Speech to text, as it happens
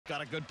got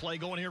a good play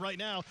going here right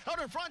now.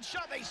 Out in front,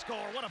 shot, they score.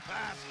 What a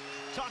pass.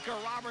 Tucker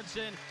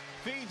Robertson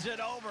feeds it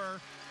over.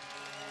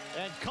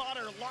 And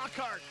Connor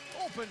Lockhart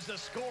opens the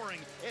scoring.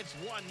 It's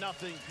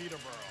 1-0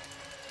 Peterborough.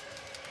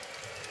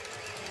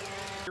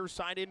 Here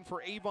side in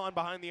for Avon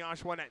behind the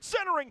Oshawa net.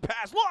 Centering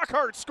pass,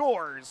 Lockhart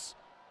scores.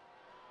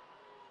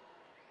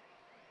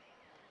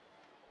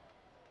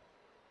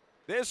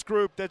 This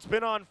group that's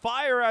been on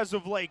fire as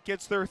of late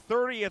gets their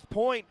 30th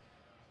point.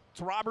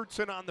 It's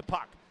Robertson on the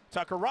puck.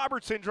 Tucker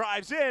Robertson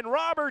drives in.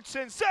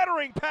 Robertson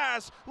centering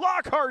pass.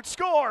 Lockhart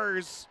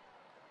scores.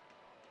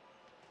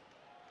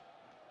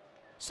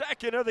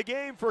 Second of the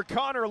game for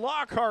Connor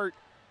Lockhart.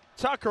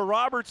 Tucker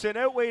Robertson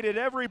outweighted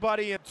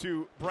everybody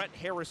into Brett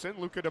Harrison.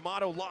 Luca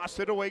D'Amato lost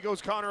it. Away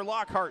goes Connor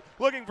Lockhart.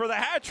 Looking for the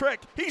hat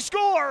trick. He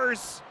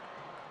scores!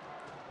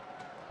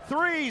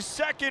 3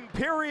 second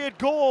period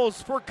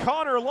goals for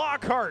Connor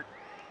Lockhart.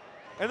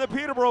 And the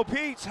Peterborough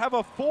Petes have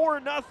a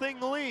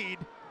 4-0 lead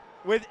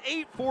with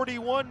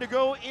 8:41 to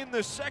go in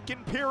the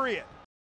second period.